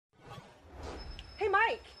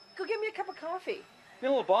Go get me a cup of coffee. You're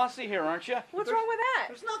a little bossy here, aren't you? What's wrong with that?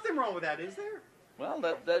 There's nothing wrong with that, is there? Well,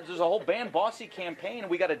 there's a whole Ban Bossy campaign, and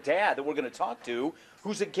we got a dad that we're going to talk to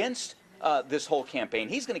who's against this whole campaign.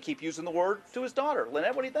 He's going to keep using the word to his daughter.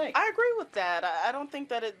 Lynette, what do you think? I agree with that. I don't think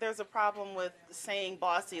that there's a problem with saying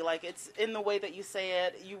bossy. Like, it's in the way that you say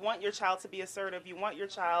it. You want your child to be assertive. You want your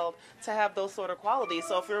child to have those sort of qualities.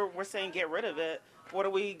 So if we're saying get rid of it, what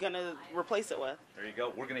are we going to replace it with? There you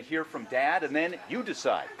go. We're going to hear from Dad, and then you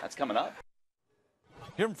decide. That's coming up.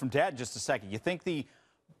 Hear from Dad in just a second. You think the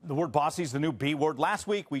word bossy is the new B word? Last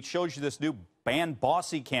week, we showed you this new Ban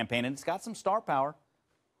Bossy campaign, and it's got some star power.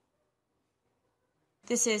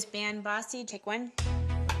 This is Ban Bossy. Take one.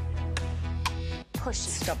 Pushy.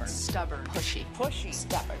 Stubborn. Stubborn. Pushy. Pushy.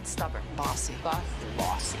 Stubborn. Stubborn. Bossy. Bossy.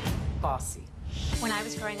 Bossy. Bossy. When I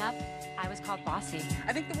was growing up, I was called bossy.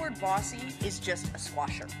 I think the word bossy is just a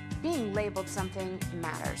squasher. Being labeled something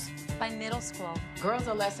matters. By middle school, Girls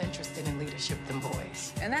are less interested in leadership than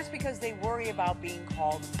boys. And that's because they worry about being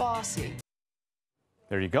called Bossy.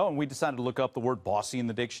 There you go. And we decided to look up the word bossy in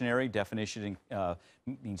the dictionary. Definition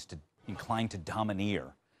means to incline to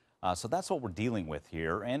domineer. So that's what we're dealing with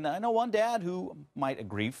here. And I know one dad who might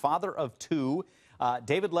agree, father of two.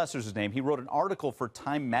 David Lesser's his name. He wrote an article for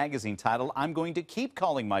Time magazine titled, "I'm going to keep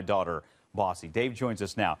calling my daughter bossy." Dave joins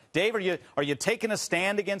us now. Dave, are you taking a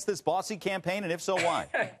stand against this bossy campaign? And if so, why?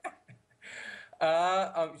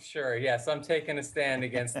 I'm sure. Yes, I'm taking a stand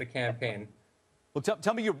against the campaign. Well,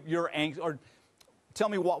 tell me your angst, or tell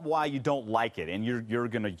me why you don't like it, and you're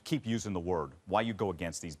going to keep using the word. Why you go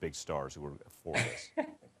against these big stars who are for this?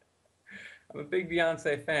 I'm a big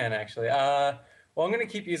Beyonce fan, actually. Well, I'm going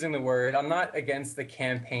to keep using the word. I'm not against the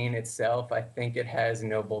campaign itself. I think it has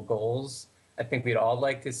noble goals. I think we'd all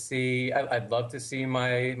like to see, I'd love to see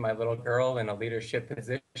my little girl in a leadership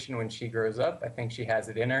position when she grows up. I think she has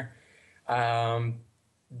it in her.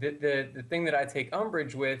 The thing that I take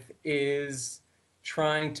umbrage with is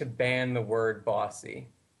trying to ban the word bossy.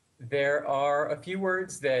 There are a few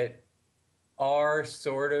words that are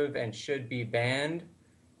sort of and should be banned,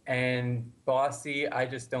 and bossy, I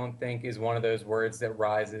just don't think is one of those words that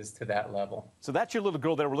rises to that level. So that's your little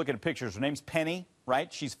girl there. We're looking at pictures. Her name's Penny,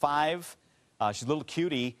 right? She's 5. She's a little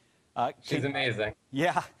cutie. She's amazing.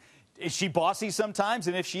 Yeah. Is she bossy sometimes?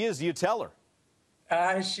 And if she is, do you tell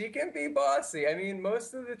her? She can be bossy. I mean,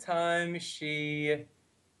 most of the time she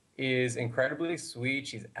is incredibly sweet.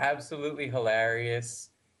 She's absolutely hilarious.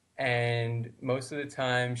 And most of the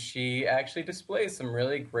time she actually displays some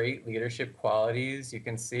really great leadership qualities. You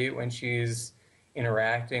can see it when she's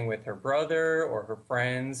interacting with her brother or her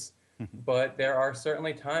friends. But there are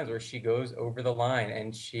certainly times where she goes over the line,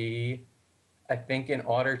 and I think in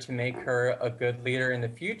order to make her a good leader in the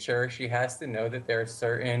future, she has to know that there are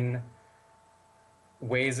certain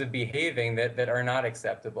ways of behaving that are not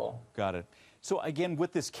acceptable. Got it. So again,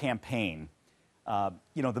 with this campaign,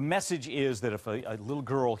 the message is that if a little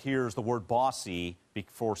girl hears the word bossy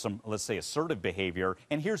for some, let's say, assertive behavior,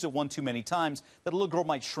 and hears it one too many times, that a little girl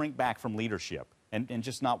might shrink back from leadership and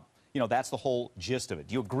just not, that's the whole gist of it.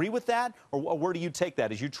 Do you agree with that? Or where do you take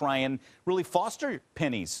that as you try and really foster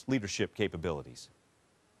Penny's leadership capabilities?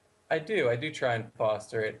 I do try and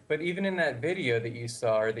foster it. But even in that video that you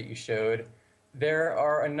saw or that you showed, there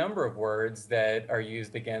are a number of words that are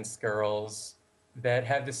used against girls that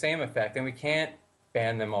have the same effect, and we can't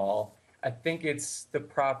ban them all. I think it's the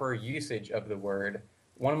proper usage of the word.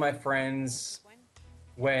 One of my friends,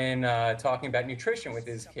 when talking about nutrition with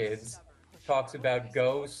his kids, talks about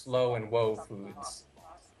go, slow, and whoa foods.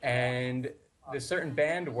 And the certain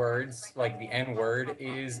banned words, like the N-word,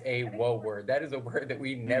 is a whoa word. That is a word that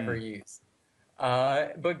we never use.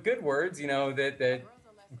 But good words, that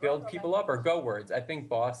build people up are go words. I think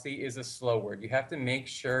bossy is a slow word. You have to make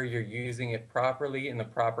sure you're using it properly in the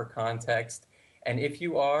proper context. And if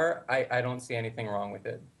you are, I don't see anything wrong with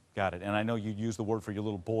it. Got it. And I know you use the word for your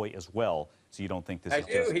little boy as well, so you don't think this is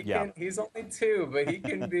just... Yeah. He's only 2, but he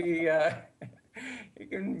can be...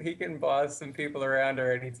 he can boss some people around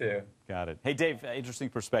already, too. Got it. Hey, Dave, interesting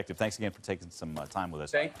perspective. Thanks again for taking some time with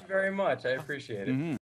us. Thank you very much. I appreciate it.